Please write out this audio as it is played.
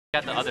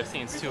Got the other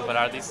scenes too, but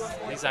are these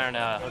aren't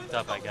hooked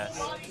up, I guess.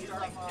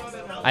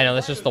 I know,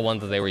 that's just the one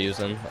that they were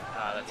using.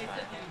 That's fine.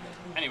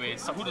 Anyway,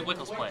 so who did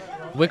Wickles play?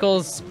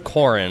 Wickles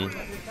Corrin.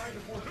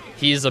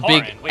 He's a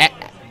big...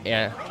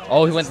 yeah.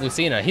 Oh, he went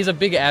Lucina. He's a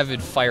big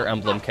avid Fire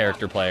Emblem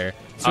character player.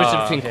 Switched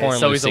between Corrin and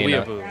so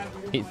Lucina. So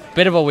he's a weeaboo.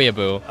 Bit of a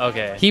weeaboo.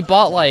 Okay. He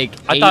bought like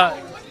 8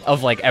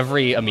 of like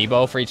every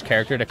amiibo for each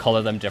character to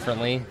color them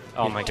differently.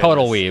 Oh my god.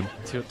 Total weeb.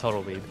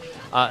 Total weeb.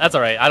 That's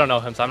alright. I don't know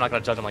him, so I'm not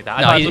gonna judge him like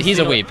that. No, he's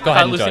a weeb. Go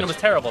ahead and Lucina judge. was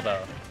terrible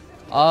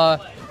though.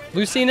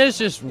 Lucina's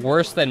just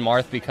worse than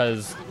Marth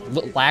because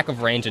lack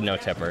of range and no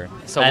tipper.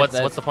 So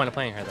what's the point of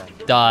playing her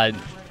then?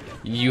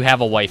 You have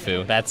a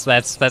waifu. That's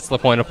the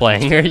point of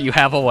playing her. You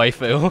have a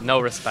waifu. No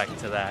respect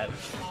to that.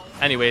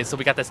 Anyway, so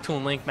we got this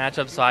Toon Link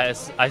matchup, so I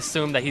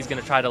assume that he's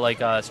gonna try to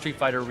like Street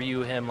Fighter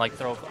Ryu him, like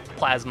throw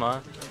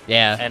plasma.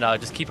 Yeah. And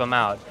just keep him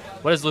out.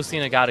 What has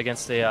Lucina got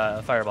against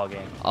a fireball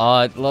game?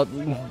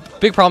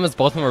 Big problem is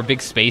both of them are big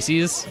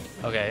spacies.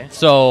 Okay.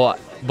 So,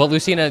 but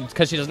Lucina,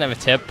 because she doesn't have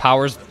a tip,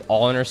 powers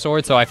all in her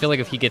sword. So I feel like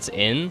if he gets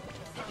in,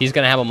 he's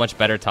gonna have a much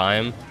better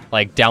time.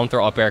 Like down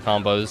throw up air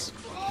combos,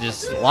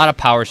 just a lot of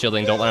power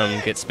shielding. Don't let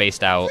him get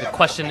spaced out. The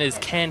question is,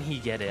 can he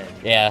get in?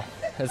 Yeah,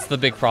 that's the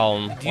big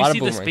problem. Do you see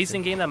the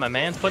spacing game that my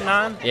man's putting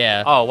on?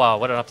 Yeah. Oh wow,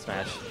 what an up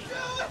smash!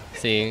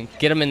 See,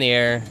 get him in the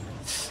air,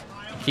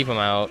 keep him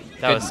out.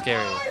 That was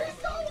scary.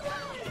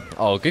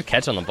 Oh, good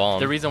catch on the bomb.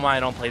 The reason why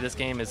I don't play this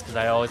game is because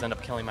I always end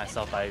up killing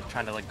myself by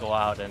trying to like go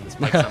out and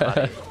spike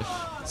somebody.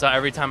 So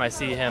every time I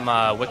see him,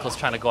 Wickles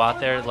trying to go out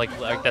there, like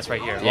that's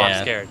right here. Yeah.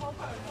 I'm scared.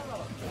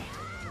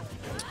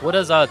 What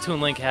does Toon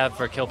Link have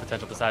for kill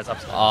potential besides up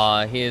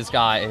smash? He's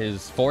got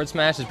his forward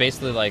smash is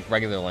basically like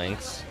regular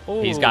Link's. Ooh.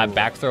 He's got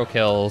back throw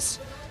kills,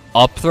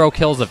 up throw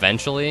kills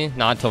eventually,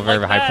 not until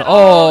very high.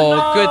 Oh,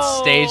 no! Good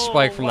stage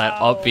spike from that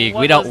up B.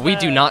 We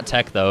do not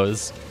tech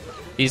those.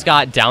 He's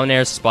got down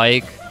air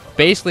spike.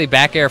 Basically,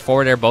 back air,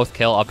 forward air, both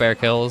kill. Up air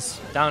kills.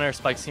 Down air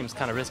spike seems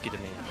kind of risky to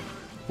me.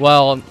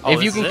 Well,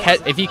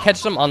 if you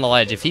catch them on the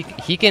ledge, if he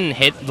can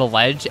hit the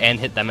ledge and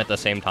hit them at the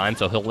same time,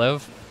 so he'll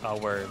live. Oh,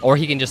 word. Or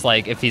he can just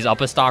like, if he's up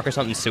a stock or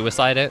something,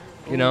 suicide it.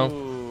 You know.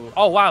 Ooh.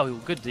 Oh wow,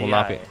 good DI. Will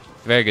not be,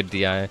 very good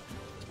DI.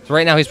 So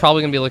right now he's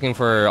probably gonna be looking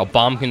for a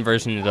bomb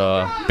conversion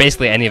into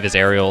basically any of his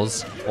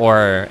aerials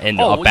or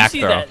into a back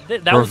throw.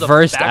 That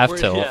reversed was F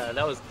tilt. Yeah,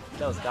 that was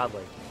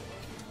godlike.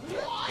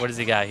 What does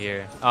he got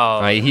here?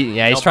 Oh,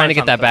 he's trying to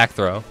get that back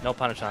throw. No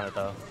punish on it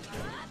though.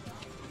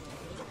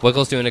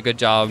 Wickles doing a good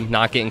job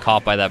not getting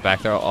caught by that back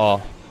throw.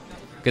 Oh,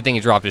 good thing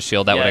he dropped his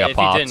shield. That would have got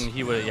popped. If he didn't,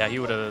 he would. Yeah, he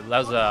would have.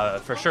 That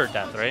was for sure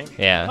death, right?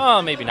 Yeah.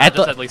 Oh, maybe not.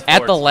 At least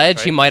at the ledge,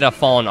 right? he might have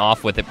fallen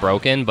off with it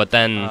broken, but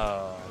then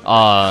oh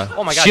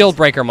my God, shield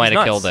breaker might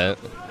have killed it.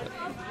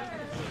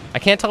 I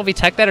can't tell if he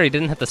teched that or he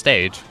didn't hit the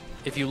stage.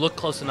 If you look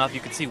close enough,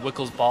 you can see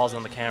Wickles' balls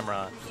on the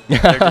camera.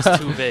 They're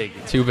just too big.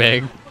 Too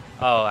big.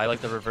 Oh, I like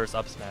the reverse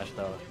up smash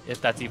though,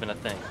 if that's even a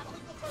thing.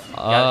 You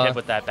gotta hit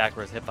with that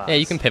backwards hitbox. Yeah,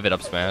 you can pivot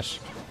up smash.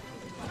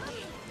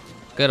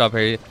 Good up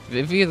here.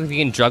 If you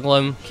can juggle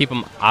him, keep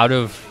him out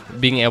of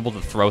being able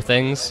to throw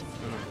things,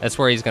 that's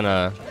where he's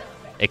gonna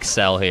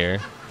excel here.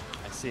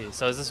 I see.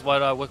 So is this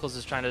what Wickles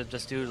is trying to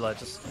just do? Like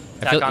just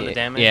tack on the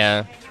damage?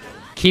 Yeah.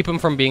 Keep him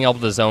from being able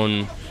to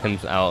zone him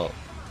out.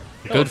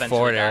 Good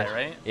forward air.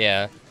 Right?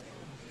 Yeah.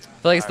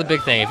 I feel like it's the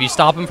big thing. If you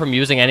stop him from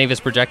using any of his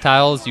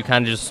projectiles, you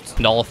kind of just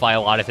nullify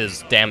a lot of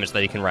his damage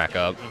that he can rack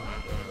up.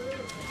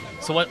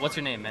 So what's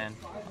your name, man?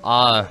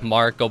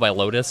 Mark, go by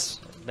Lotus.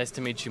 Nice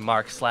to meet you,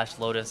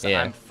 Mark/Lotus.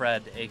 Yeah. I'm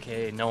Fred,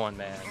 aka No One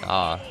Man.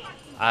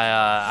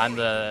 I'm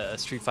the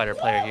Street Fighter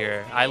player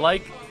here. I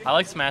like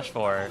Smash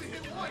 4,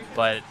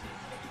 but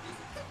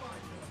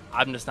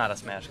I'm just not a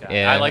Smash guy.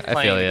 Yeah, I like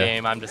playing the ya.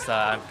 game. I'm just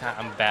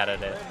I'm bad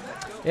at it.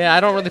 Yeah, I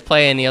don't really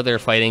play any other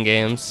fighting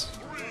games.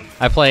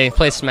 I play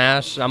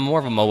Smash. I'm more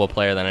of a mobile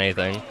player than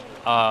anything.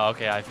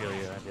 Okay, I feel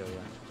you.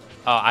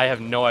 I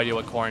have no idea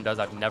what Corrin does.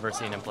 I've never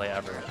seen him play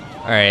ever.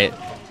 All right.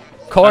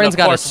 Corrin's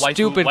got a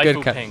stupid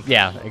good counter.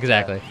 Yeah,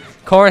 exactly. Yeah.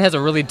 Corrin has a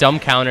really dumb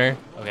counter.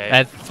 Okay.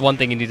 That's one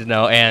thing you need to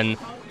know. And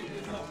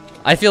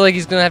I feel like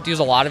he's going to have to use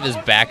a lot of his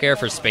back air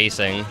for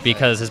spacing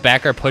because his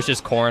back air pushes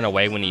Corrin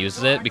away when he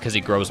uses it because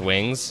he grows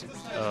wings.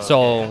 Okay.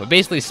 So it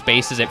basically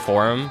spaces it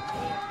for him.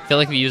 I feel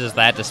like if he uses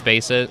that to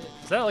space it.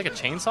 Is that like a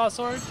chainsaw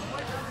sword?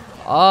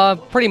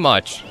 Pretty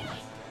much.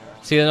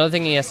 See, another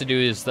thing he has to do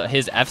is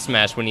his F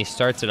smash, when he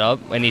starts it up,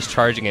 when he's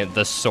charging it,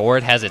 the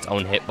sword has its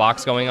own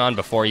hitbox going on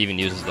before he even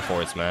uses the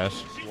forward smash.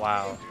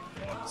 Wow.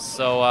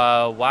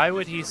 So why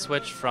would he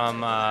switch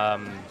from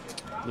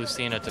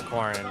Lucina to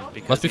Corrin?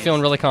 Because must be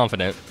feeling really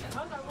confident.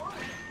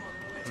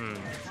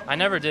 I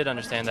never did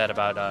understand that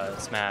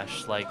about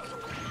Smash. Like,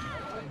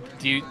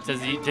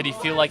 did he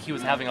feel like he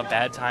was having a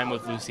bad time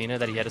with Lucina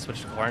that he had to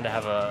switch to Corrin to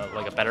have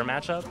a better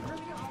matchup?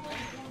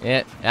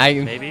 Yeah,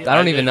 maybe. I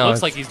don't even know.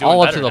 Looks like he's doing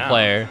all up better to the now.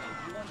 player.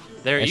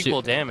 They're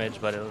equal damage,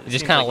 but it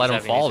just kind of let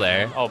him fall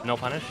there. Oh, no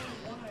punish.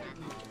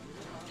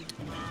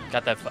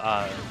 Got that.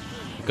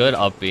 Good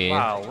up B.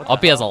 Wow.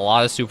 Up B has a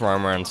lot of super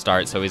armor on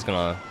start, so he's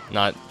gonna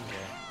not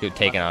get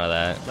taken out of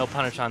that. No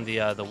punish on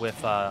the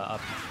whiff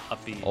up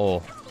B.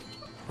 Oh,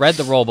 read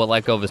the roll, but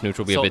let go of his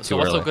neutral will be a bit too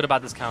what's early. so good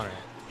about this counter?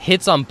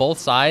 Hits on both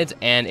sides,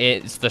 and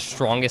it's the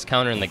strongest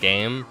counter in the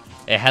game.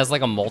 It has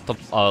like a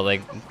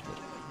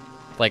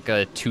like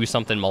a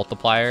 2-something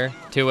multiplier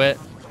to it.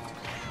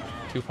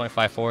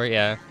 2.54,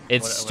 yeah.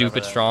 It's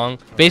stupid strong.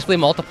 Basically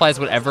multiplies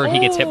whatever he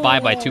gets hit by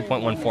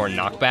 2.14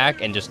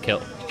 knockback and just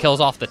kills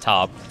off the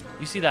top.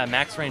 You see that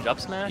max range up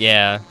smash?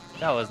 Yeah.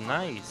 That was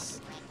nice.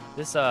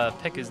 This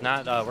pick is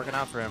not working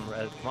out for him.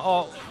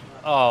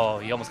 Oh,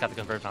 he almost got the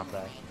conversion off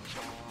that.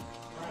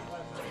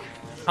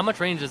 How much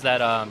range is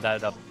that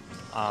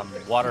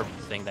water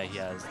thing that he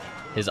has?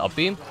 His up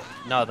beam?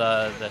 No,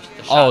 the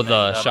shot. Oh,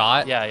 the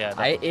shot?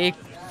 Yeah. It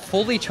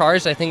fully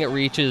charged, I think it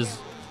reaches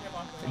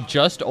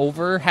just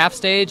over half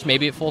stage,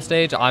 maybe at full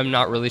stage. I'm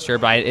not really sure,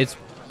 but it's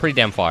pretty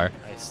damn far.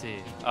 I see.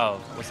 Oh,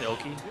 what's it,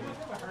 Oki?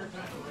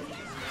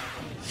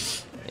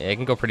 Yeah, it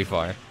can go pretty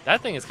far.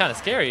 That thing is kind of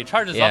scary. It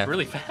charges up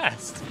really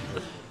fast.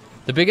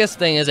 The biggest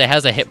thing is it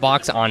has a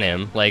hitbox on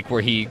him, like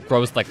where he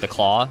grows like the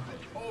claw.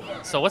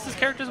 So what's his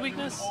character's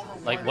weakness?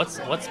 Like, what's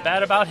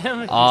bad about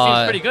him? He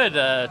seems pretty good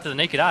to the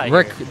naked eye.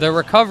 The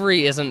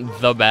recovery isn't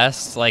the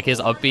best. Like, his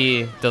up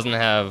B doesn't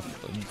have,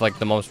 like,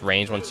 the most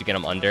range once you get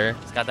him under.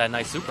 He's got that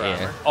nice super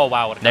armor. Oh,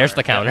 wow. What a There's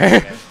the counter. Yeah,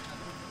 okay.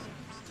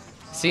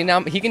 See,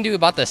 now he can do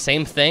about the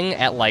same thing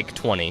at, like,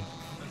 20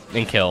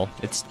 and kill.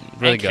 It's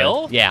really good.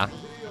 Kill? Yeah.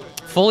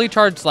 Fully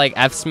charged, like,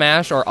 F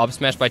smash or up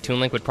smash by Toon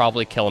Link would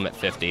probably kill him at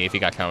 50 if he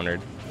got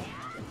countered.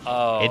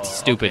 Oh, it's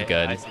stupid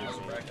good. I see.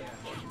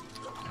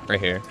 Right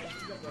here.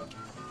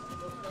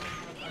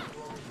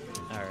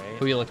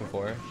 Who are you looking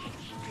for?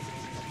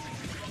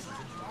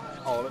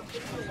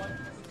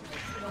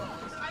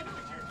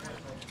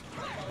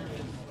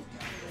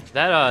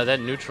 That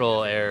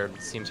neutral air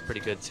seems pretty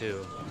good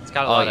too. It's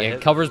got a lot of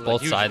it covers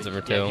both sides of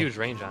it too. Yeah, huge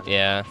range on it.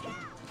 Yeah.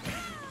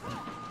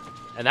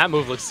 And that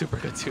move looks super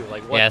good too.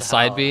 Like what? Yeah, the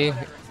side hell? B,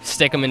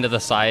 stick them into the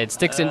side,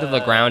 sticks into the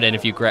ground, and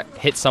if you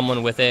hit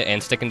someone with it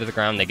and stick into the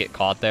ground, they get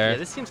caught there. Yeah,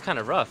 this seems kind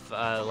of rough.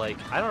 Like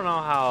I don't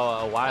know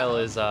how Awhile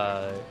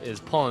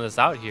is pulling this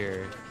out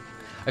here.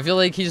 I feel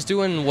like he's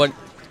doing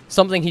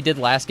something he did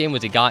last game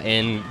was he got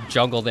in,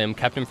 juggled him,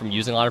 kept him from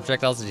using a lot of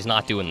projectiles that he's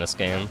not doing this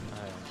game.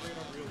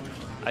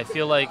 I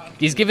feel like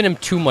he's giving him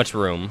too much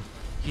room.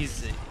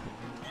 He's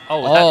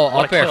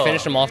up air,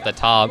 finish him off the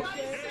top.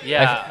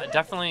 Yeah,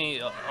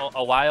 definitely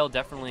Awhile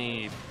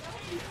definitely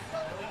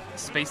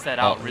spaced that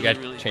out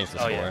really. Change the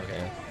score. Yeah,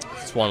 okay.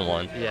 It's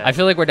 1-1. Yeah. I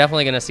feel like we're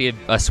definitely going to see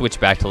a switch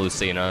back to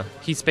Lucina.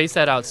 He spaced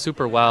that out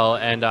super well,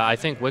 and I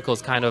think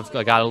Wickles kind of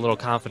got a little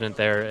confident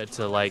there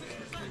to like.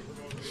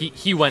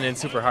 He went in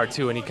super hard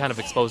too, and he kind of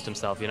exposed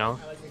himself, you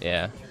know?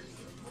 Yeah.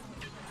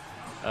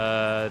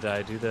 Did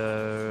I do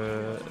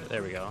the...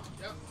 There we go.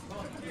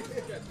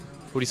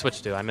 Who'd he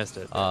switch to? I missed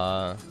it.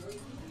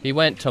 He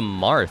went to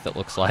Marth, it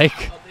looks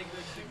like.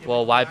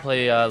 Well, why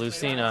play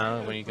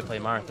Lucina when you can play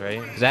Marth,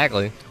 right?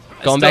 Exactly.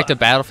 Going back to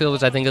Battlefield,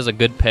 which I think is a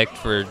good pick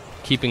for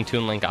keeping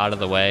Toon Link out of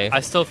the way. I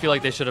still feel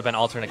like they should have been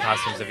alternate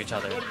costumes of each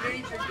other.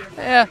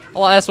 Yeah,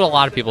 well, that's what a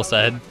lot of people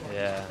said.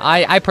 Yeah.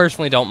 I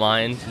personally don't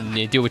mind.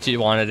 You do what you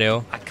want to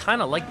do. I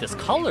kind of like this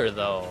color,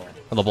 though.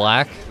 The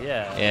black?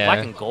 Yeah.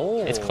 Black and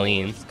gold. It's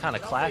clean. It's kind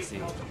of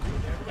classy.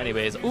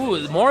 Anyways,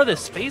 ooh, more of the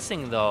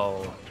spacing,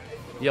 though.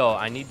 Yo,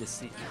 I need to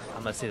see...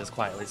 I'm going to say this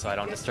quietly so I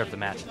don't disturb the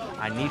match.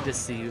 I need to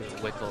see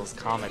Wickles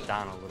calm it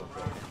down a little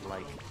bit and,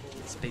 like,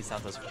 space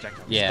out those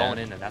projectiles. Yeah. He's going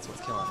in, and that's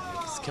what's killing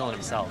him. He's killing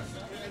himself.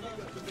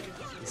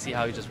 You see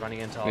how he's just running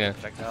into all the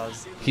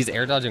projectiles? He's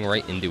air dodging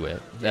right into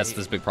it. That's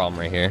this big problem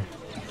right here.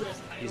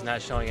 He's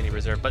not showing any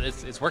reserve, but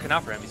it's working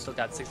out for him. He's still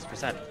got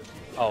 60%.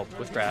 Oh,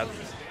 with grab.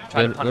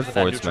 Trying to punish with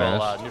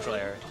that neutral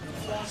air.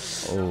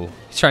 Oh,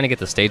 he's trying to get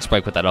the stage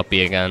spike with that up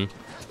B again.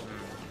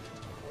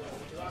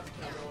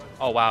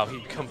 Oh, wow. He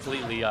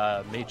completely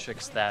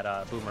matrixed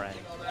that boomerang.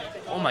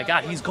 Oh, my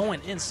God. He's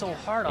going in so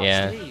hard on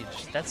stage.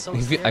 That's so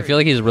scary. I feel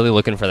like he's really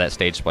looking for that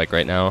stage spike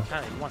right now.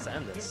 He wants to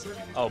end this.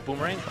 Oh,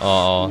 boomerang?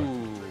 Oh,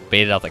 ooh.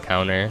 Baited out the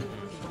counter.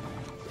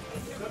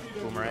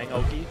 Boomerang,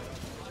 Oki.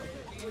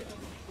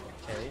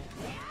 Okay.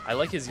 I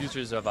like his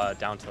users of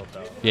down tilt,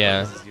 though.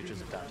 Yeah. His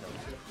users of down tilt.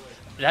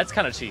 That's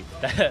kind of cheap.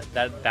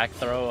 That back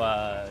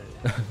throw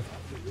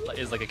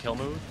is like a kill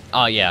move.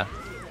 Oh, yeah.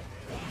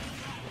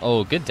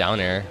 Oh, good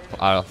down air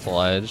out of the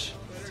ledge.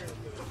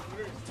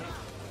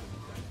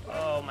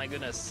 Oh my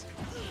goodness.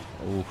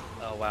 Ooh.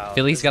 Oh wow. I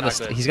feel like he's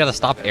got to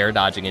stop air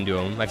dodging into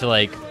him. I feel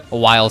like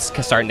Awhile's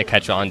starting to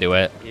catch on to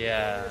it.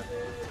 Yeah.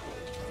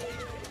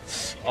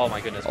 Oh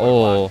my goodness.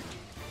 Oh,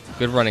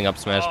 good running up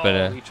smash,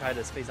 but he tried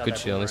to space out good that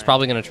shield. boomerang. He's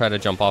probably gonna try to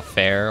jump off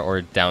fair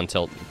or down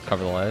tilt,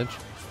 cover the ledge.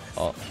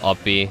 Oh,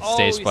 up B,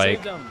 stage spike.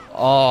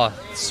 Oh,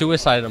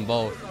 suicided them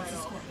both.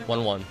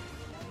 1-1.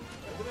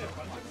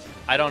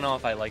 I don't know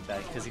if I like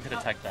that because he could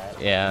have teched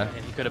that. Yeah.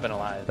 And he could have been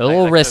alive. A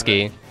little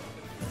risky.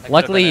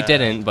 Luckily he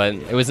didn't, but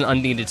it was an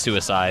unneeded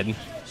suicide.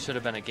 Should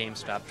have been a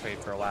GameStop trade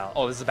for a while.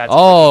 Oh, this is a bad.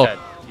 Oh,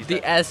 the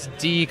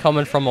SD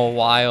coming from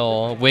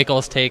Awhile.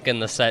 Wiggles taking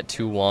the set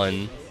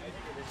 2-1.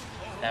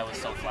 That was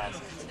so flashy.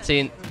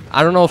 See,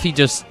 I don't know if he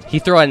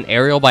threw out an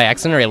aerial by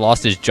accident or he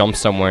lost his jump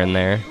somewhere in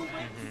there.